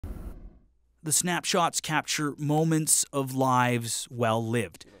The snapshots capture moments of lives well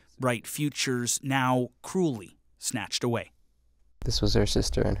lived, bright futures now cruelly snatched away. This was her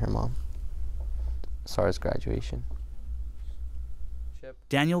sister and her mom. Sarah's graduation.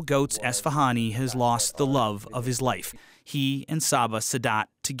 Daniel Goetz Esfahani has lost the love of his life. He and Saba Sadat,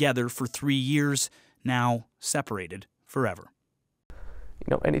 together for 3 years, now separated forever. You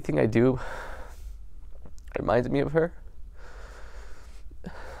know, anything I do reminds me of her.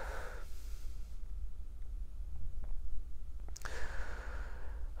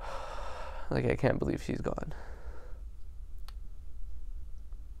 Like, I can't believe she's gone.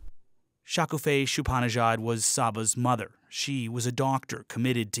 Shakufe Shupanajad was Saba's mother. She was a doctor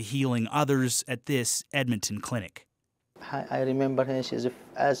committed to healing others at this Edmonton clinic. I remember her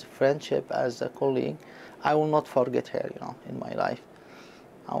as a friendship, as a colleague. I will not forget her, in my life.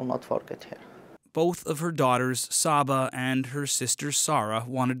 I will not forget her. Both of her daughters, Saba and her sister Sarah,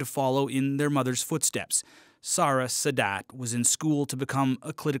 wanted to follow in their mother's footsteps. Sarah Sadat was in school to become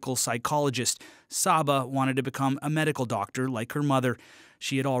a clinical psychologist. Saba wanted to become a medical doctor like her mother.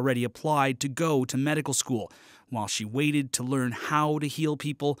 She had already applied to go to medical school. While she waited to learn how to heal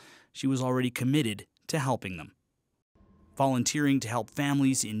people, she was already committed to helping them, volunteering to help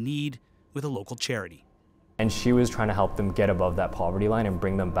families in need with a local charity. And she was trying to help them get above that poverty line and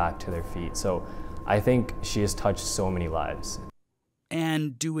bring them back to their feet. So I think she has touched so many lives.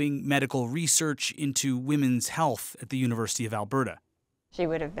 And doing medical research into women's health at the University of Alberta. She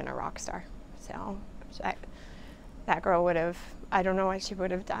would have been a rock star. So that girl would have, I don't know what she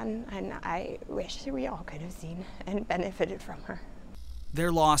would have done, and I wish we all could have seen and benefited from her. Their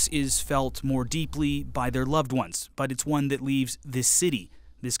loss is felt more deeply by their loved ones, but it's one that leaves this city,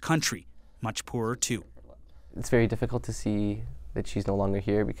 this country, much poorer too. It's very difficult to see that she's no longer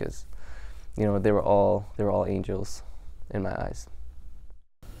here because, they were all angels in my eyes.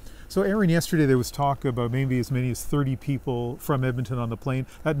 So Aaron, yesterday there was talk about maybe as many as 30 people from Edmonton on the plane.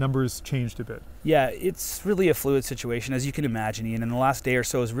 That number's changed a bit. Yeah, it's really a fluid situation, as you can imagine, Ian. And the last day or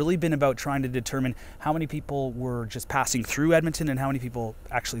so has really been about trying to determine how many people were just passing through Edmonton and how many people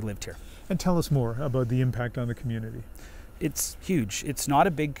actually lived here. And tell us more about the impact on the community. It's huge. It's not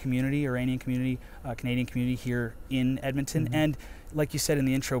a big community, Iranian community, Canadian community here in Edmonton. Mm-hmm. And like you said in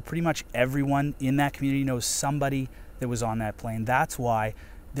the intro, pretty much everyone in that community knows somebody that was on that plane. That's why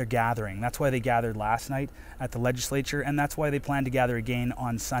they're gathering. That's why they gathered last night at the legislature, and that's why they plan to gather again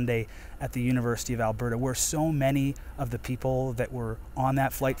on Sunday at the University of Alberta, where so many of the people that were on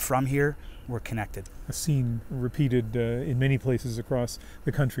that flight from here were connected. A scene repeated in many places across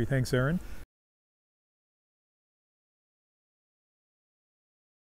the country. Thanks, Aaron.